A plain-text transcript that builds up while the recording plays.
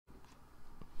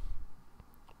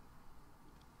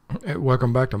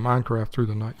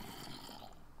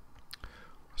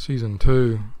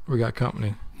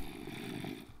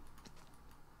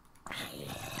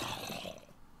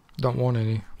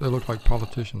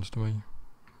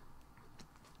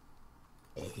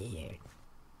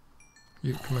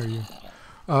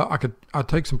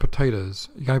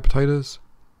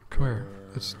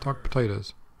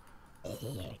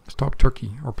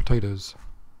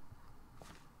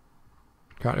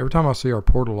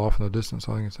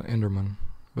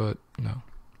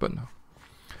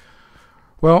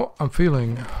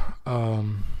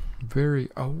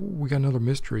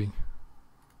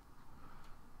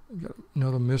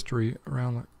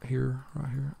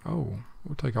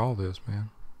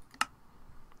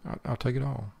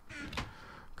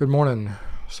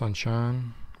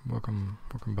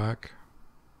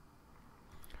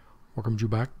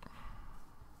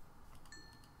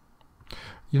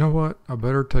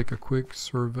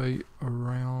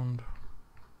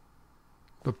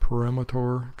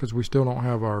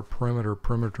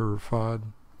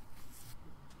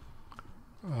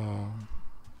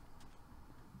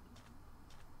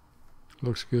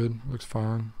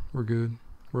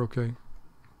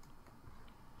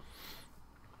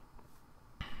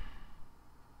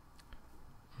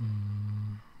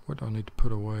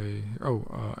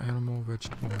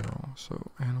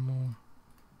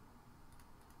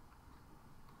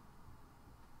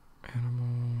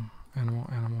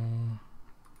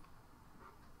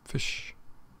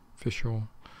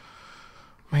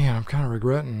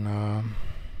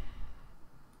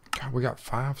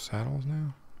5 saddles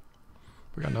now?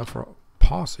 We got enough for a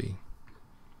posse.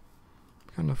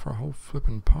 We got enough for a whole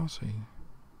flipping posse.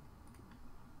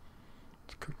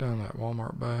 Let's cook down that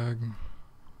Walmart bag.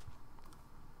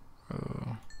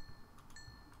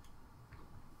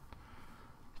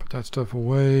 Put that stuff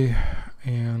away,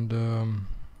 and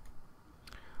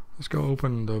let's go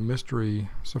open the mystery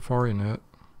Safari net.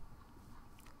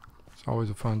 It's always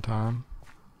a fun time.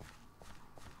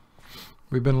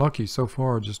 We've been lucky so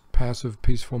far, just passive,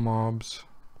 peaceful mobs,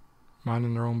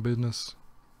 minding their own business.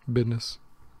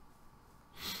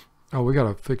 Oh, we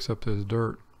gotta fix up this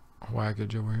dirt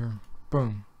whackage over here.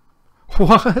 Boom.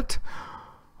 What?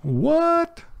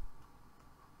 What?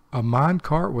 A mine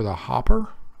cart with a hopper?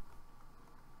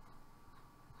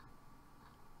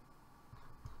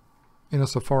 In a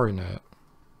Safari net.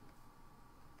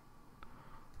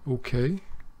 Okay.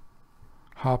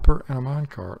 Hopper and a mine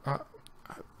cart.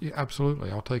 Yeah,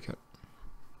 absolutely. I'll take it.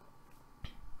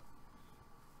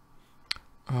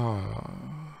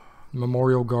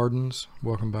 Memorial Gardens.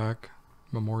 Welcome back.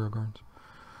 Memorial Gardens.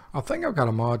 I think I've got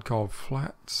a mod called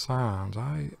Flat Signs.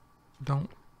 I don't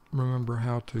remember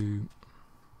how to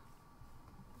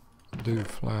do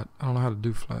flat. I don't know how to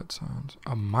do flat signs.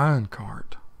 A mine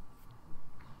cart.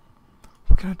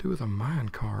 What can I do with a mine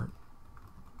cart?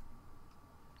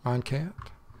 Mine cat?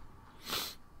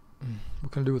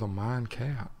 What can I do with a mine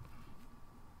cat?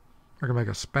 I can make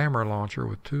a spammer launcher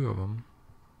with 2 of them.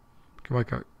 I can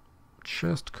make a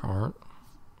chest cart.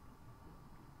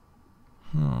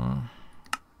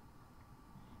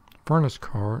 Furnace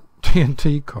cart.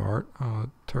 TNT cart.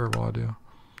 Terrible idea.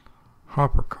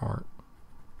 Hopper cart.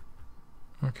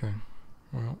 Okay.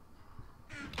 Well.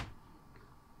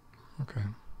 Okay.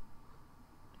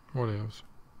 What else?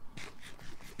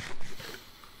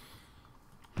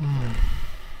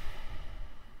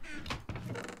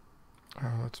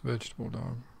 Oh, that's vegetable,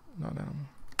 dog, not animal.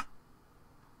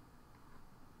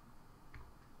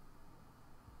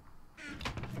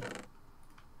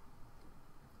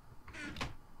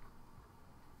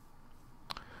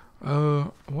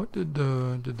 What did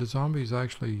the zombies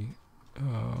actually, do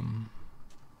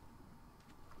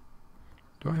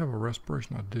I have a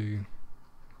respiration? I do.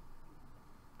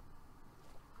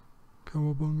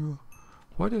 Cowabunga.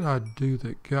 What did I do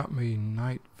that got me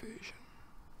night vision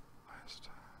last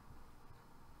time?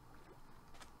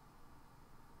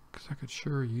 Because I could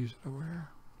sure use it over here.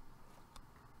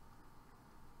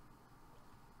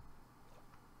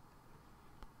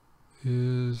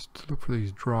 Is to look for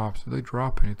these drops. Do they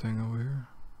drop anything over here?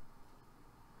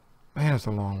 Man, it's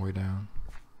a long way down.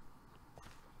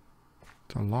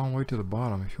 It's a long way to the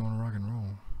bottom if you want to rock and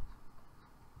roll.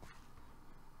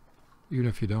 Even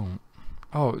if you don't.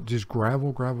 Oh, just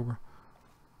gravel.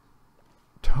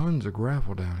 Tons of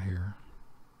gravel down here.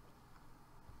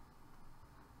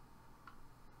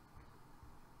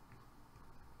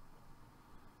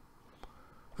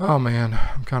 Oh man,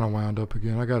 I'm kind of wound up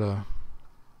again. I got a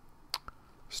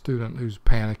student who's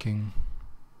panicking.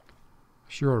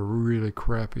 She wrote a really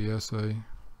crappy essay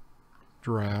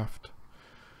draft.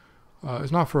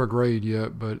 It's not for a grade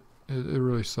yet, but It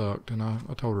really sucked, and I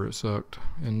told her it sucked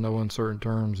in no uncertain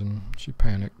terms, and she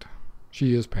panicked.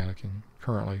 She is panicking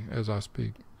currently as I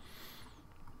speak.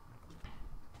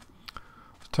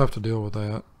 It's tough to deal with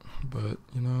that, but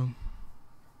you know,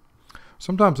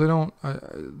 sometimes they don't.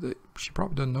 She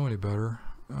probably doesn't know any better,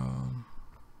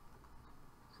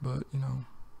 but you know,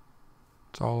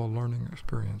 it's all a learning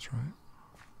experience, right?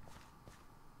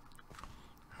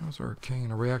 How's our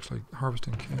cane? Are we actually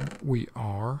harvesting cane? We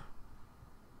are.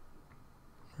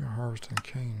 We're harvesting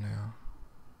cane now.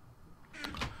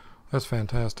 That's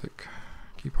fantastic.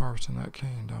 Keep harvesting that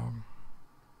cane, dog.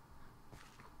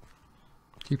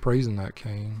 Keep raising that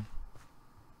cane,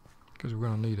 because we're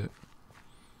going to need it.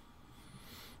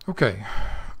 Okay.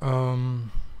 The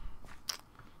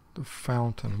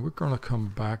fountain. We're going to come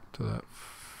back to that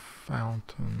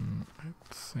fountain, I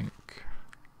think.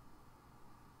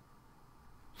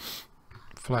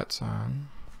 Flat sign.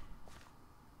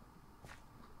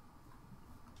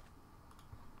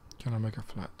 Can I make a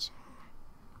flat sign?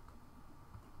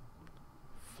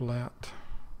 Flat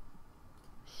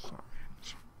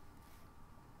signs.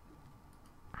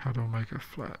 How do I make a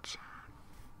flat sign?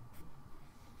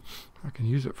 I can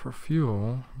use it for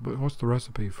fuel, but what's the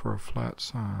recipe for a flat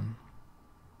sign?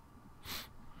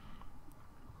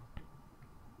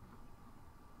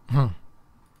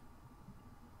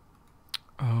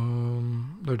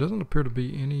 There doesn't appear to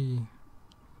be any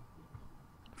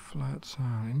flat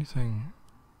sign, anything.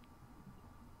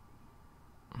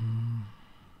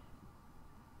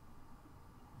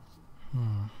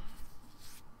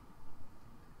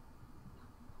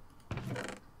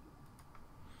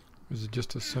 Is it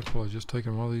just as simple as just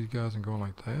taking one of these guys and going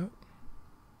like that?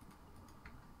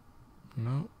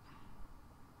 Nope.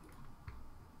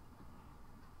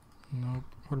 Nope.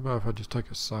 What about if I just take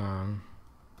a sign?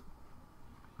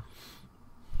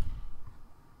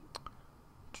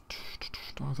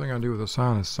 The only thing I do with a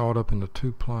sign is saw it up into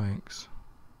 2 planks.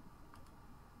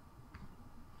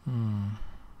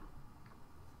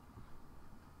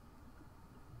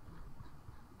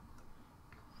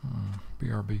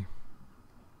 BRB.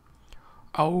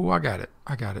 Oh, I got it.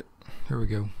 I got it. Here we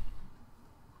go.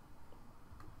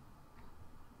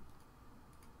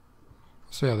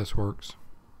 Let's see how this works.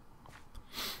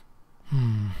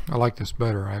 I like this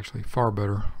better, actually. Far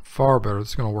better. Far better. This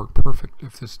is going to work perfect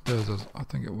if this does as I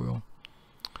think it will.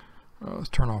 Let's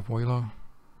turn off Wayla.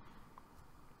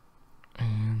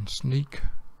 And sneak.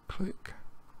 Click.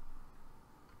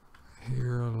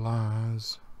 Here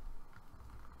lies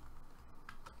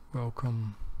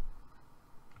welcome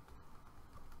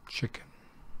chicken.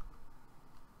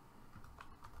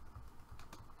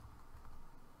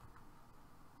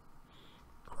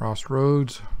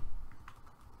 Crossroads.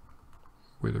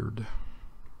 Withered.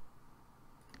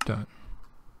 Done.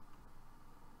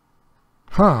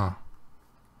 Huh.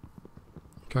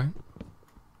 Okay.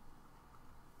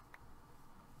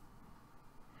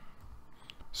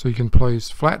 So you can place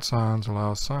flat signs,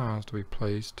 allow signs to be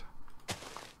placed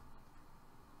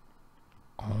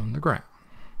on the ground.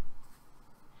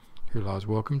 Here lies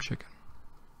welcome chicken.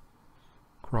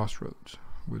 Crossroads.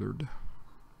 Withered.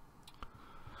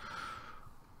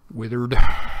 Withered.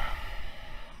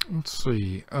 Let's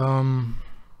see. I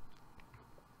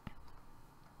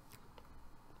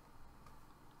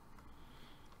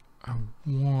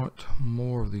want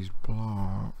more of these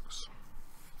blocks.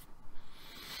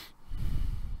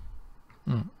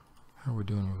 How are we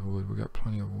doing with wood? We got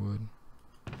plenty of wood.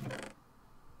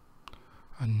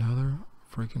 Another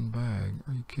freaking bag.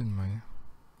 Are you kidding me?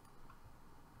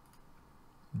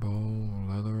 Bowl,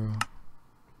 leather.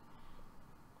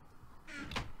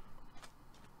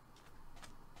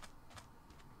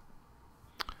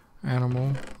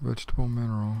 Animal, vegetable,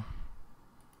 mineral.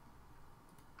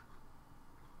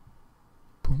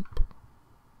 Boom.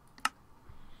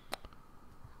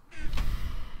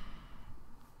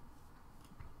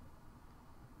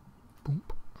 Boom.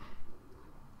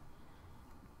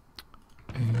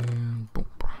 And boom.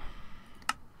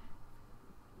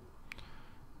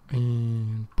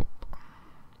 And boom.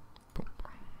 Boom.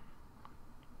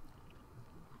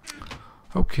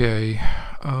 Okay.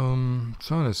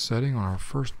 Sun is setting on our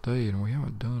first day, and we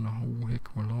haven't done a whole heck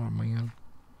of a lot, man.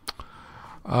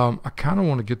 I kind of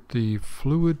want to get the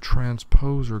fluid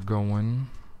transposer going,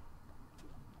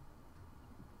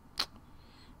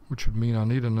 which would mean I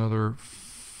need another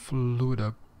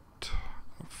fluid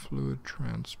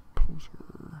transposer.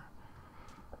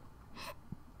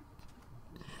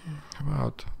 How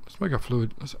about, let's make a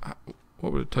fluid,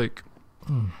 what would it take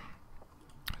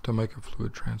to make a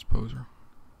fluid transposer?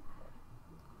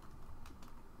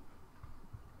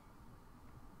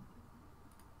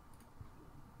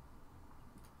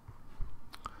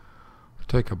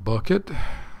 Take a bucket,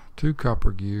 2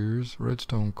 copper gears,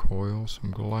 redstone coil,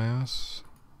 some glass,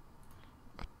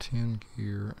 a tin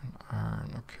gear, and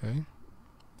iron. Okay.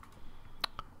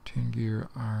 Tin gear,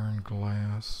 iron,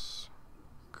 glass,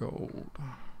 gold.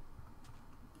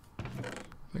 I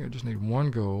think I just need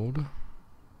 1 gold, a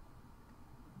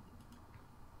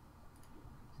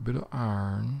bit of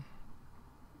iron,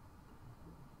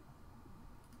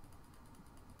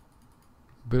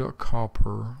 a bit of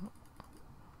copper,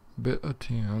 a bit of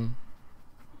tin,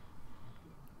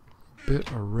 a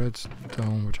bit of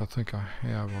redstone, which I think I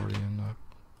have already in the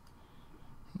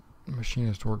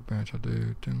machinist workbench. I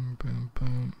do. Boom, boom,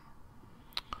 boom.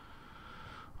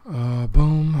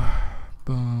 Boom,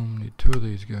 boom. Need 2 of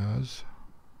these guys.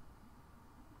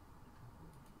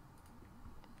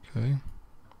 Okay.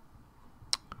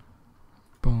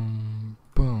 Boom,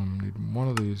 boom. Need 1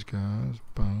 of these guys.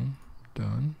 Boom.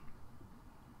 Done.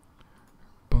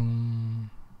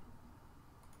 Boom.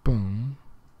 Boom.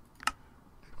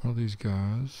 Need 1 of these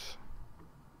guys.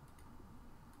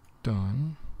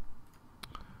 Done.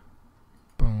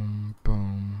 Boom,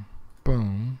 boom,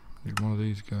 boom. Need 1 of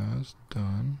these guys.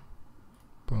 Done.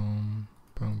 Boom,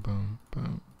 boom, boom,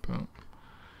 boom, boom.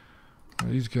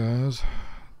 These guys.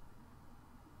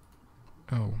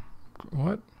 Oh,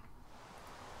 what?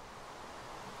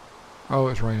 Oh,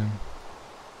 it's raining.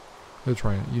 It's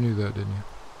raining. You knew that, didn't you?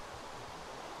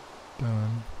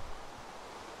 Done.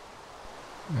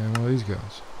 And 1 of these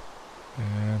guys.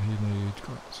 And he needs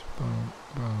glass. Boom,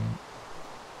 boom.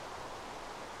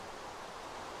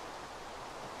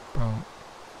 Boom,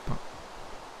 boom,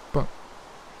 boom.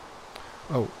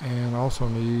 Oh, and I also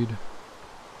need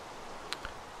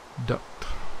duct.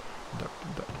 Duct.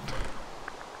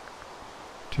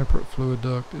 Temperate fluid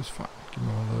duct is fine. Give me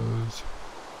 1 of those.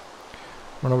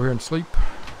 Run over here and sleep.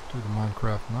 Do the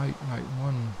Minecraft night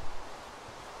 1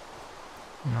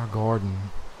 in our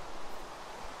garden.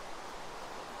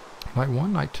 Night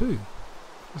 1, night 2.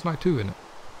 It's night 2, isn't it?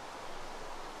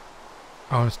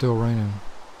 Oh, and it's still raining.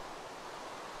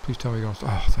 Please tell me you're gonna.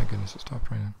 Oh, thank goodness it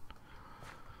stopped raining.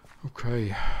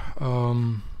 Okay.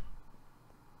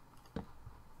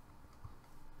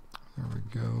 There we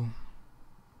go.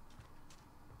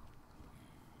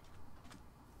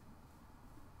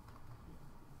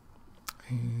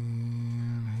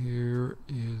 And here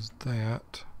is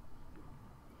that.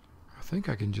 I think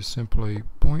I can just simply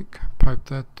boink, pipe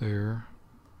that there.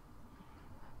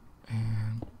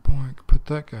 And boink, put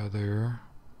that guy there.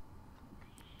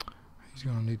 He's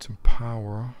gonna need some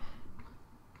power.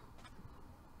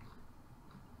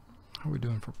 How are we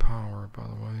doing for power, by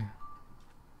the way?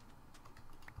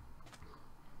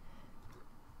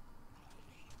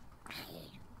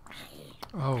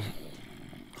 Oh.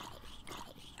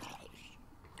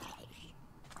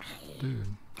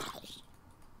 Dude.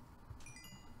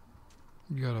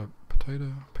 You got a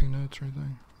potato, peanuts, or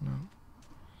anything? No.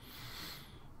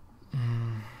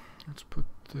 Let's put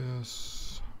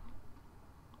this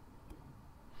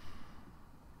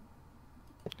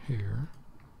here.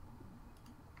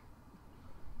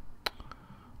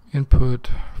 Input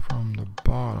from the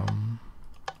bottom.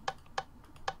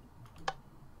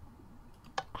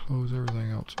 Close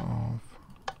everything else off.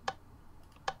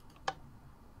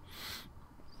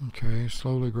 Okay,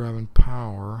 slowly grabbing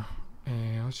power.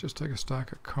 And let's just take a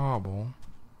stack of cobble.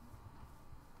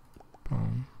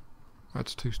 Boom.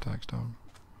 That's 2 stacks, dog.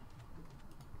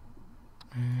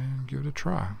 And give it a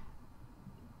try.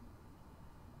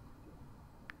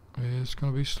 It's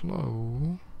going to be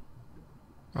slow.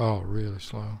 Oh, really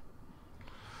slow.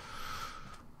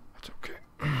 That's okay.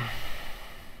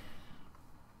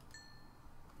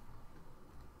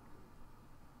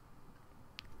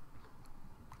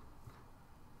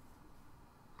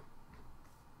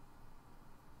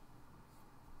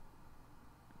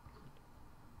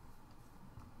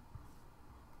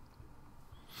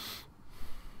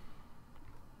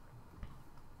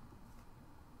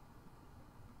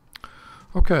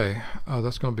 Okay,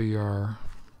 that's going to be our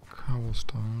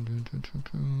cobblestone.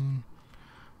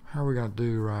 How are we going to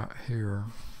do right here?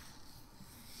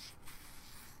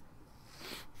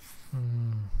 How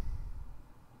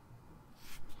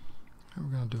are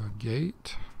we going to do a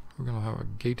gate? We're going to have a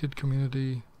gated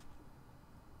community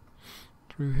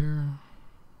through here.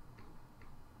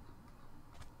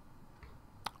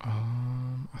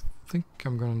 I think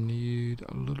I'm going to need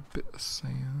a little bit of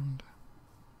sand.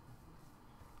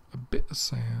 A bit of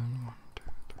sand. 1,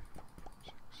 2, 3, 4, 5,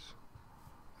 6.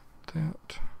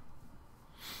 That.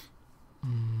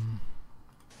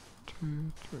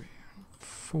 2, 3,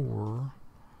 4.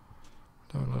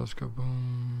 Don't let us go.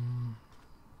 Boom.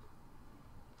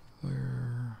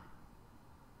 There.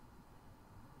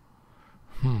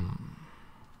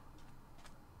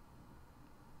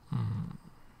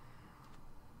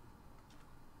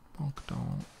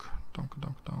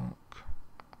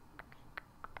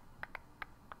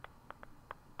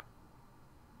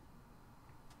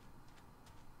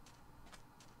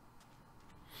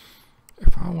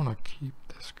 I want to keep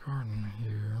this garden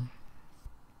here,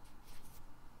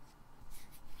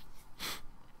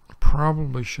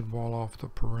 probably should wall off the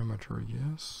perimeter.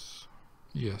 Yes.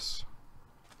 Yes.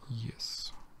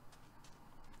 Yes.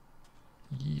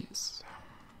 Yes.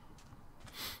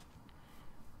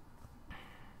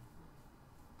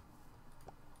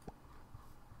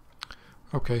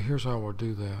 Okay, here's how we'll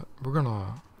do that. We're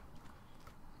gonna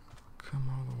come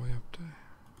all the way up to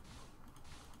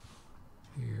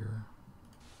here.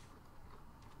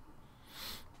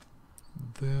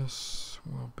 This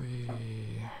will be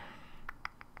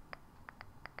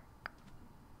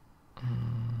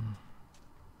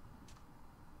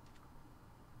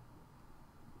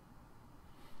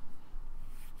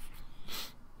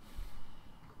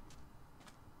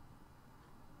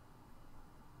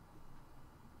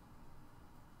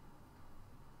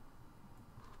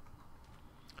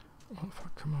well, if I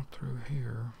come up through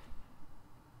here,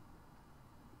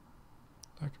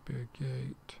 that could be a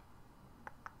gate.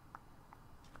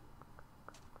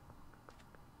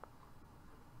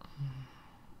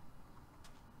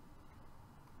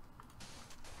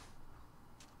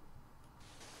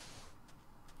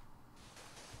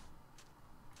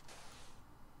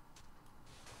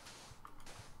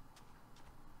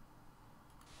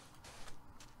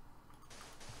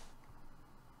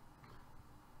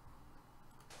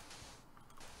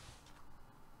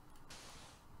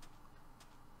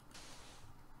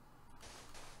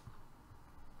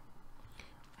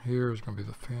 Here's going to be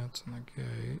the fence and the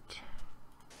gate.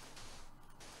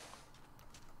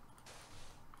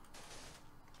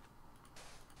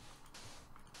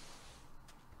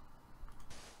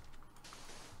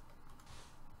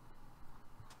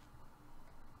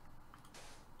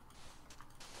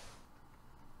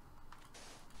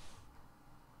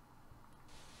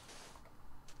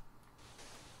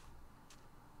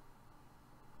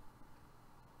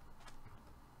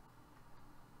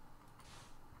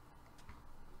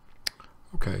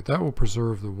 Okay, that will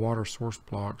preserve the water source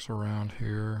blocks around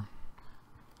here.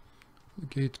 The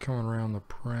gate's coming around the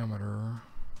perimeter.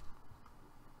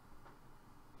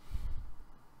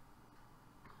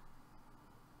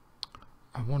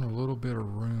 I want a little bit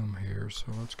of room here, so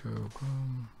let's go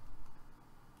boom,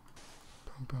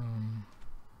 boom, boom,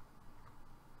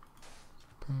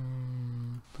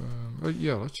 boom, boom. Oh,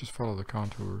 yeah, let's just follow the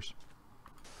contours.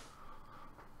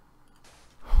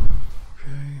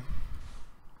 Okay.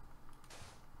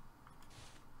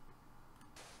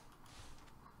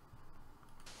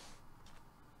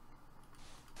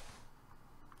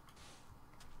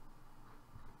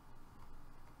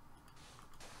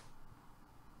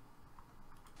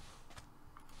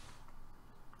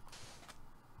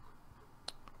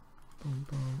 Boom,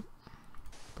 boom,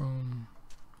 boom,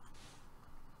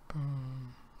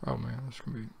 boom. Oh man, this is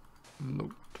gonna be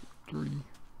low. 3,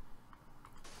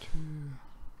 2.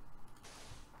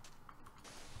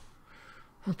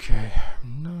 Okay,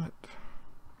 I'm not.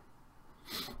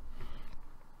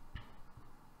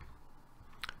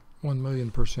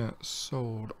 $1,000,000%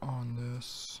 sold on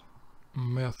this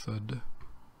method.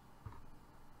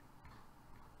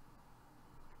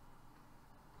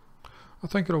 I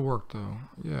think it'll work though.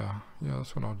 Yeah,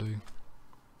 that's what I'll do.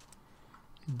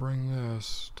 Bring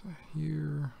this to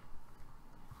here.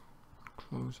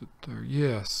 Close it there.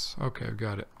 Yes. Okay, I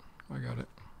got it. I got it.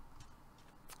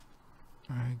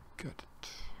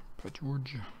 By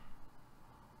Georgia.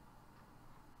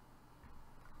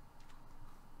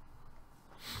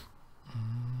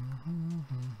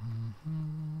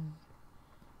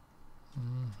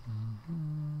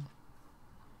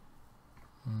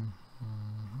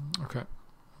 Okay.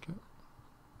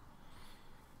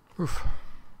 Oof.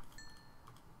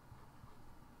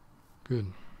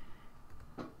 Good.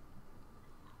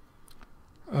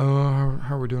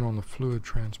 How are we doing on the fluid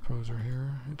transposer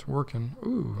here? It's working.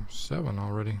 Ooh, 7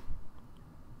 already.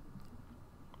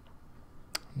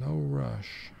 No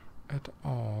rush at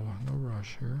all. No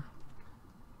rush here.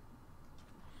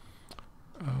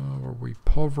 Were we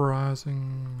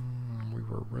pulverizing? We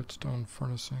were redstone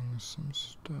furnacing some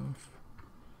stuff.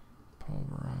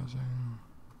 Pulverizing.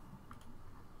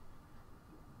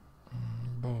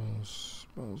 Balls.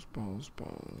 Balls,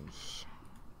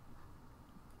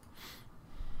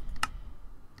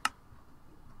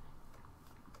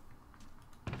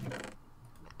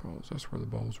 that's where the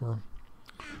balls were.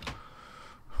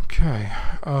 Okay.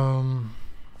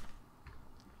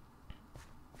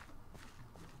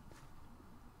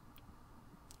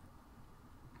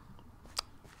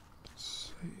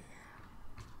 Let's see.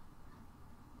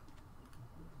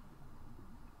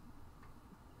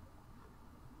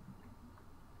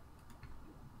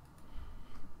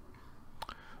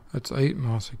 That's 8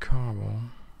 mossy cobble.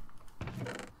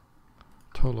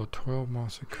 total of 12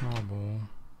 mossy cobble.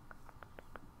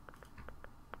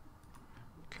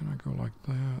 Can I go like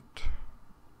that?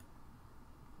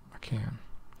 I can.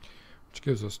 Which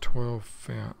gives us 12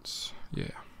 fence.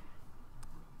 Yeah.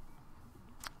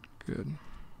 Good.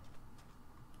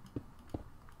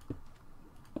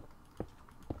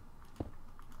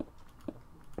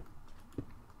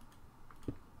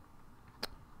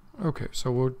 Okay,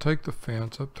 so we'll take the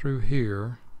fence up through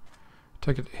here.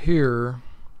 Take it here.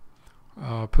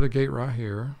 Put a gate right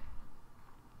here.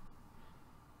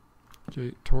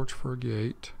 Gate, torch for a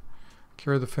gate.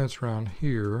 Carry the fence around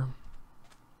here.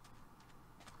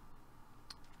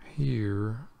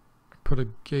 Here. Put a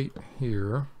gate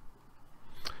here.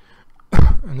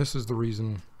 And this is the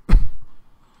reason.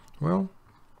 Well,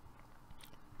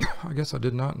 I guess I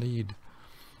did not need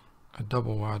a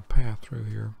double wide path through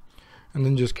here. And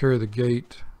then just carry the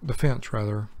gate, the fence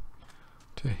rather,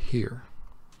 to here.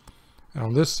 And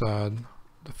on this side,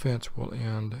 the fence will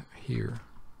end here.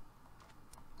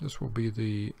 This will be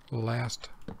the last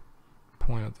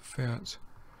point of the fence.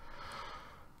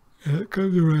 And it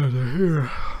comes around to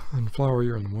here. And flower,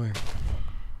 you're in the way.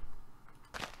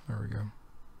 There we go.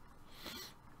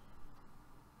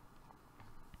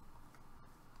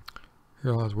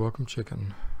 Here lies welcome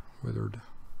chicken, withered.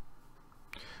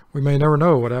 We may never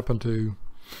know what happened to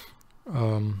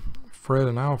Fred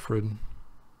and Alfred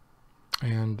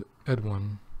and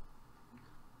Edwin.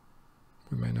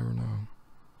 We may never know.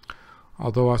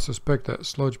 Although I suspect that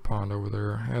sludge pond over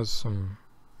there has some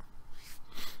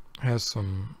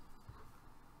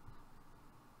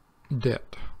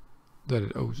debt that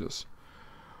it owes us.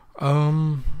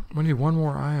 We need one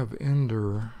more Eye of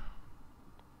Ender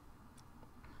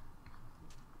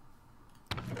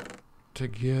to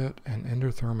get an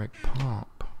endothermic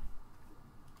pump.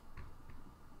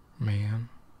 Man.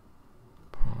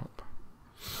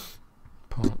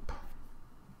 Pump.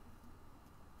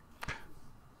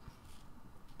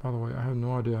 By the way, I have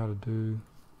no idea how to do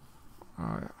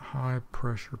a high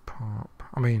pressure pump.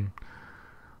 I mean,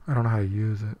 I don't know how to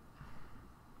use it.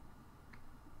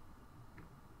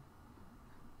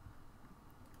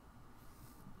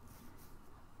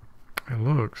 It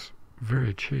looks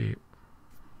very cheap.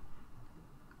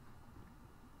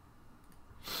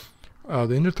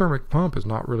 The endothermic pump is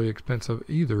not really expensive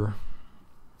either.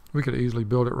 We could easily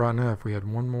build it right now if we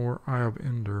had one more Eye of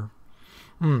Ender.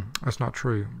 That's not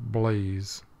true.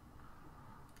 Blaze.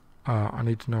 I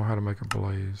need to know how to make a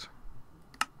blaze.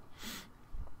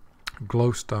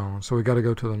 Glowstone. So we got to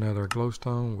go to the nether.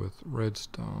 Glowstone with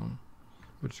redstone,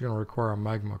 which is going to require a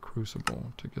magma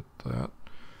crucible to get that.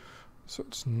 So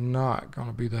it's not going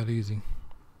to be that easy.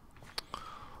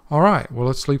 Alright, well,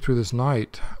 let's sleep through this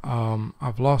night.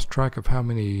 I've lost track of how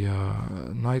many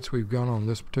nights we've gone on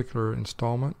this particular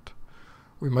installment.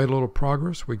 We made a little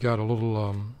progress. We got a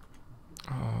little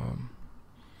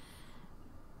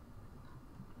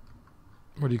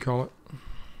what do you call it?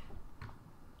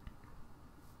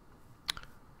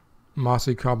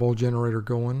 Mossy cobble generator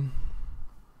going.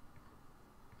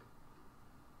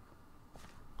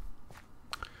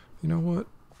 You know what?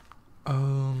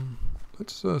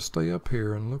 Let's stay up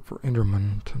here and look for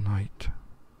Enderman tonight.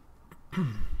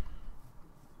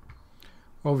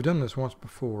 Well, we've done this once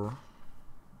before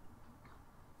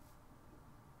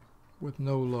with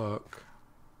no luck.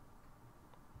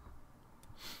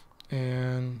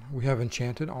 And we have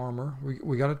enchanted armor.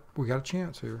 We got a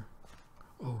chance here.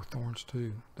 Oh, thorns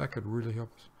too. That could really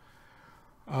help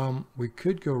us. We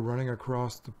could go running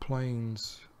across the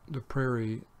plains, the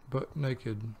prairie, but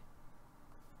naked.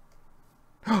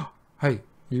 Hey,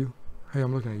 you. Hey,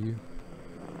 I'm looking at you.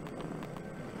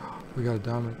 We got a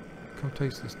diamond. Come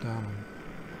taste this diamond.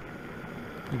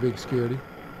 You big scaredy.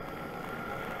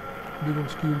 Big old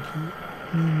scaredy cat.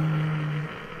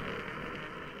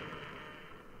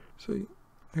 See,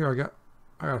 here I got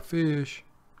a fish.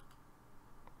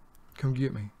 Come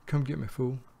get me. Come get me,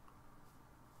 fool.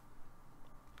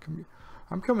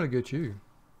 I'm coming to get you.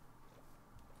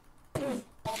 I'm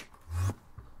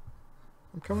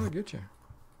coming to get you.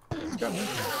 You got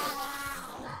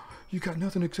nothing. You got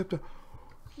nothing except a...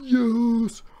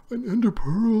 Yes! An ender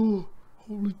pearl!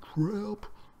 Holy crap!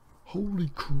 Holy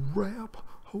crap!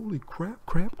 Holy crap,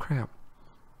 crap, crap.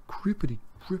 Crippity,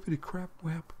 crippity, crap,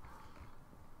 whap.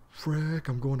 Frack,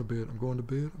 I'm going to bed. I'm going to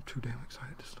bed. I'm too damn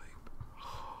excited to sleep.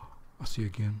 I'll see you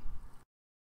again.